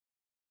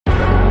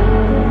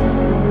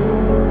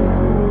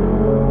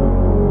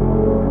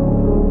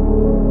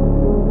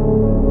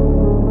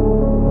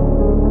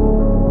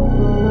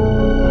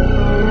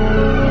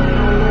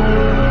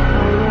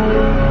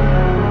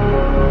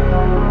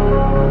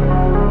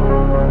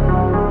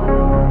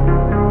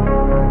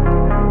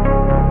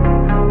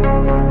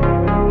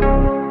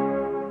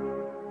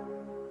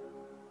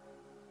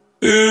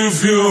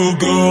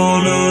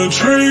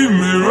treat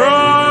me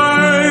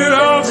right,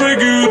 I'll take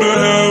you to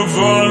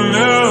heaven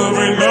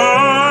every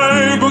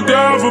night. But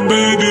God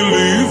forbid you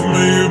leave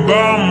me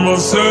by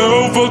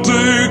myself, I'll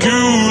take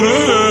you to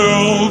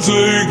hell,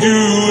 take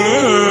you to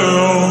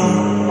hell.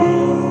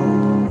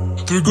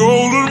 3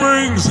 golden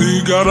rings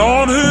he got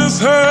on his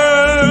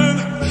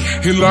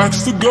head. He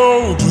likes to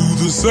go to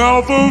the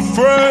south of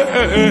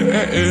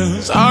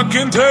France. I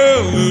can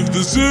tell if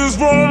this is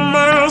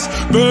romance,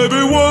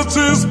 baby, what's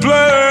his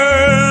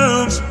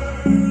plans?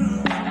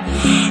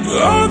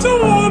 I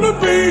don't wanna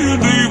be a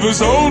diva,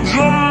 so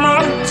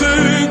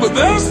dramatic, but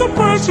that's the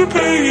price you're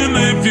paying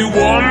if you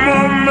want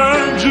my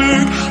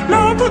magic.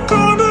 Not the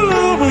kind of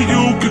lover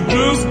you could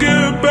just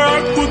get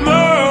back with,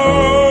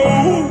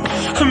 no,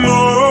 no.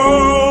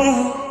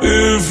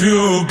 If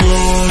you're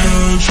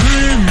gonna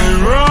treat me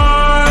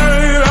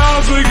right,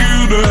 I'll take you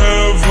to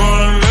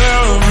heaven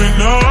every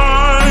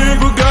night.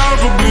 But God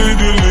forbid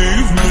you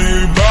leave me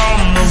by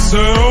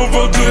myself,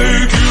 I'll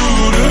take you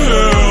to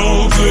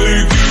hell,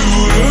 take you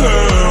to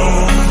hell.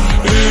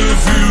 If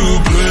you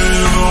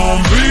plan on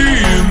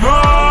being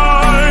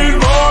mine,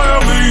 boy,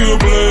 I'll be a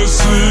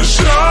blessing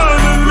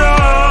shining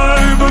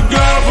night. But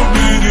God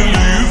forbid you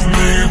leave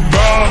me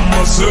by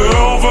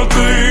myself, I'll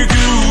take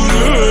you to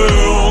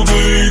hell,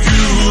 take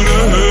you to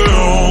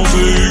hell,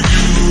 take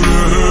you to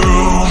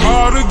hell.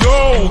 Heart of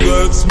gold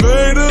that's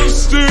made of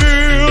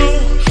steel,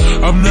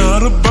 I'm not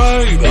a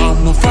bite,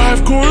 I'm a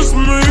 5-course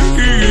meal.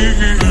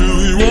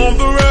 You want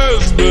the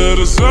rest,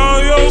 better sell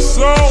your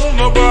soul,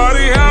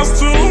 nobody has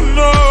to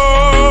know.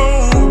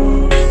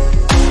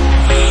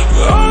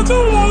 I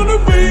don't wanna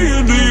be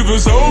a diva,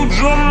 so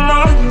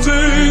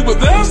dramatic, but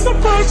that's the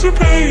price you're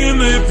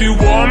paying if you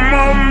want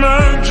my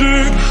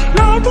magic.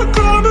 Not the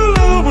kind of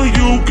lover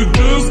you could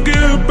just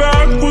get back